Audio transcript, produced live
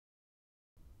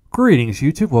Greetings,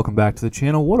 YouTube. Welcome back to the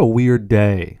channel. What a weird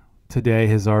day today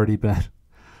has already been.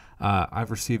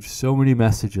 I've received so many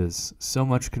messages, so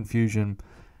much confusion,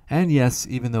 and yes,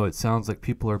 even though it sounds like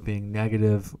people are being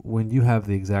negative, when you have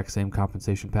the exact same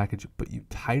compensation package, but you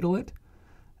title it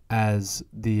as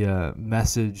the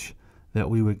message that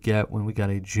we would get when we got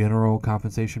a general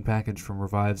compensation package from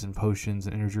revives and potions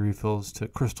and energy refills to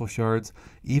crystal shards,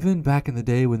 even back in the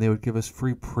day when they would give us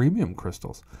free premium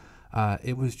crystals.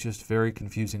 It was just very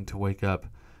confusing to wake up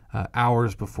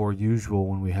hours before usual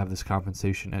when we have this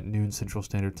compensation at noon Central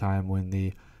Standard Time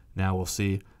now we'll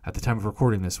see, at the time of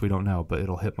recording this, we don't know, but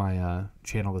it'll hit my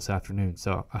channel this afternoon.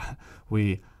 So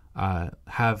we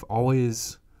have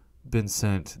always been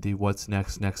sent the What's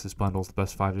Next Nexus bundles, the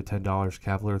best $5 to $10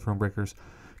 Cavalier Thronebreakers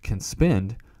can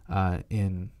spend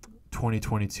in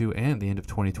 2022 and the end of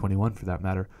 2021 for that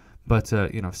matter. But,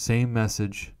 same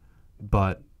message,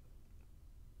 but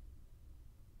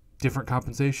different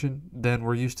compensation than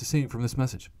we're used to seeing from this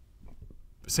message.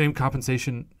 Same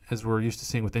compensation as we're used to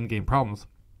seeing with in-game problems.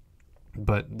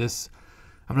 But this,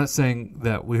 I'm not saying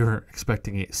that we were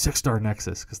expecting a 6-star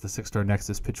Nexus, because the 6-star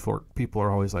Nexus pitchfork people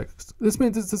are always like, this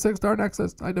means it's a 6-star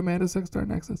Nexus. I demand a 6-star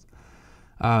Nexus.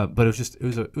 But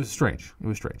it was strange. It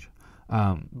was strange.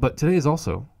 But today is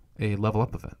also a level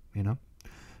up event,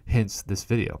 hence this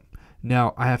video.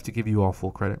 Now, I have to give you all full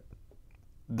credit.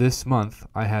 This month,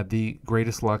 I had the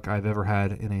greatest luck I've ever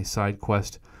had in a side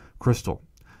quest crystal.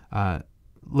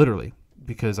 Literally,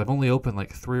 because I've only opened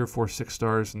like 3 or 4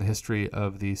 6-stars in the history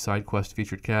of the side quest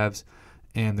featured calves,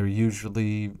 and they're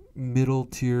usually middle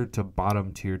tier to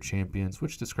bottom tier champions,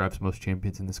 which describes most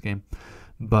champions in this game,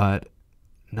 but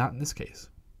not in this case.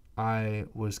 I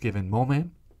was given Mole Man,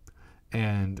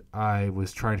 and I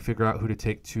was trying to figure out who to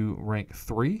take to rank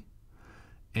 3.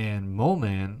 And Mole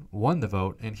Man won the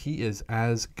vote, and he is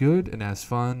as good and as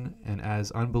fun and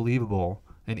as unbelievable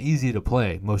and easy to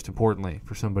play, most importantly,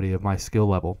 for somebody of my skill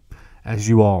level, as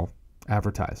you all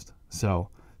advertised. So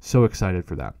excited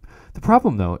for that. The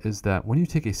problem, though, is that when you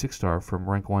take a 6-star from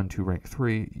rank 1 to rank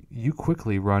 3, you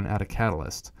quickly run out of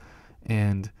catalyst.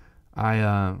 And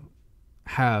I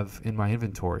have in my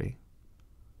inventory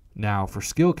now for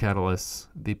skill catalysts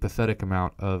the pathetic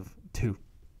amount of 2.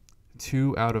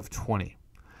 2 out of 20.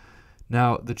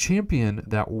 Now, the champion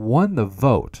that won the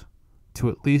vote to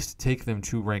at least take them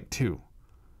to rank 2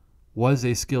 was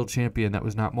a skilled champion that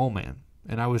was not Mole Man.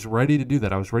 And I was ready to do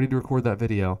that. I was ready to record that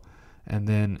video, and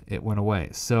then it went away.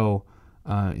 So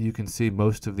you can see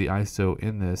most of the ISO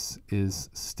in this is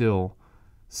still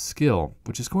skill,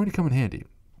 which is going to come in handy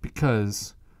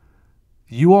because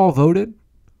you all voted,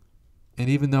 and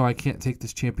even though I can't take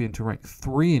this champion to rank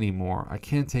 3 anymore, I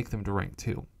can take them to rank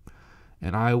 2.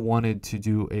 And I wanted to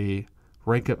do a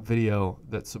rank up video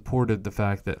that supported the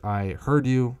fact that I heard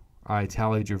you, I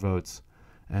tallied your votes,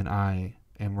 and I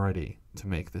am ready to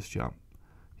make this jump.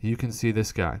 You can see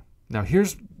this guy. Now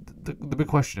here's the big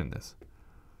question in this.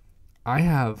 I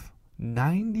have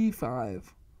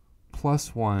 95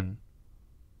 plus 1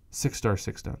 6-star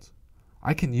 6-stones.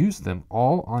 I can use them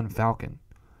all on Falcon,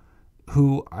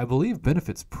 who I believe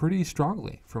benefits pretty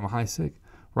strongly from a high sig.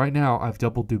 Right now I've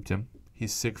double duped him.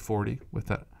 He's Sig 40 with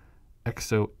that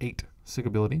Exo 8 sig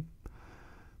ability.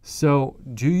 So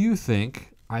do you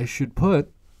think I should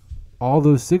put all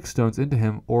those 6 stones into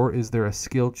him, or is there a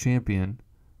skilled champion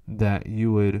that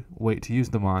you would wait to use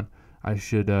them on? I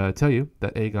should tell you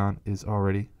that Aegon is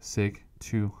already Sig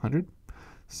 200,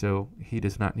 so he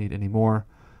does not need any more.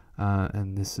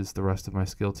 And this is the rest of my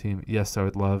skill team. Yes, I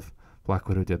would love Black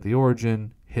Widow Deadly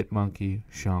Origin, Hitmonkey,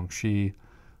 Shang-Chi.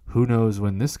 Who knows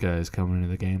when this guy is coming into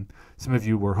the game? Some of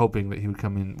you were hoping that he would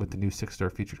come in with the new 6-star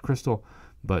featured crystal,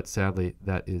 but sadly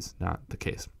that is not the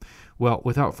case. Well,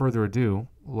 without further ado,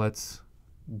 let's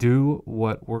do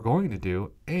what we're going to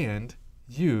do and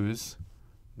use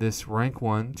this rank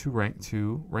 1 to rank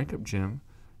 2 rank up gem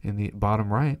in the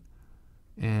bottom right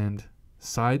and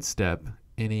sidestep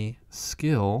any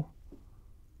skill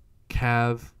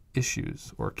cav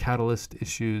issues or catalyst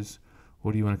issues.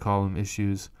 What do you want to call them?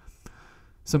 Issues.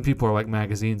 Some people are like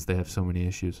magazines, they have so many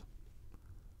issues.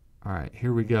 All right,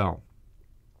 here we go.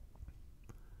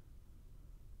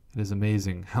 It is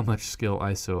amazing how much skill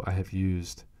ISO I have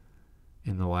used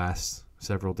in the last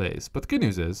several days. But the good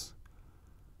news is,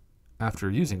 after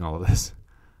using all of this,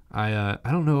 I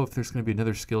don't know if there's going to be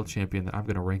another skill champion that I'm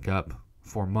going to rank up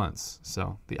for months.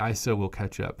 So the ISO will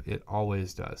catch up. It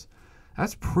always does.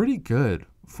 That's pretty good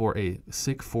for a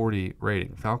Sig 40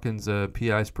 rating. Falcon's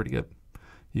PI is pretty good.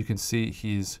 You can see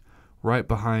he's right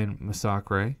behind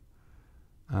Masacre,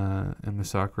 and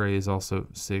Masacre is also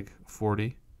Sig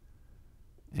 40.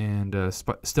 And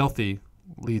Stealthy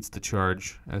leads the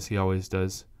charge, as he always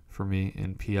does, for me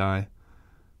in PI.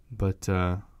 But,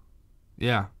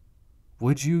 yeah.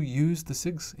 Would you use the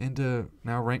SIGs into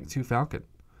now rank 2 Falcon?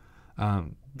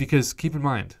 Because keep in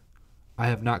mind, I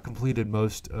have not completed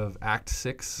most of Act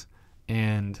 6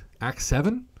 and Act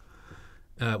 7.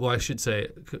 Well, I should say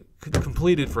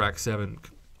completed for Act 7.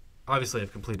 Obviously,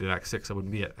 I've completed Act 6. I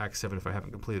wouldn't be at Act 7 if I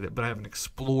haven't completed it. But I haven't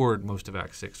explored most of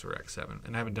Act 6 or Act 7.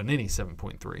 And I haven't done any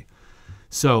 7.3.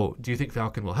 So, do you think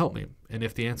Falcon will help me? And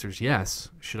if the answer is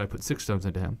yes, should I put 6 stones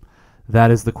into him?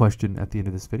 That is the question at the end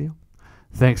of this video.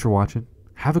 Thanks for watching.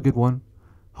 Have a good one.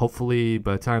 Hopefully,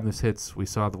 by the time this hits, we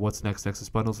saw the What's Next Nexus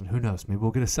bundles, and who knows, maybe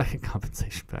we'll get a second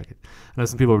compensation packet. I know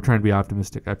some people are trying to be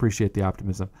optimistic. I appreciate the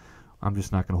optimism. I'm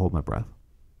just not going to hold my breath.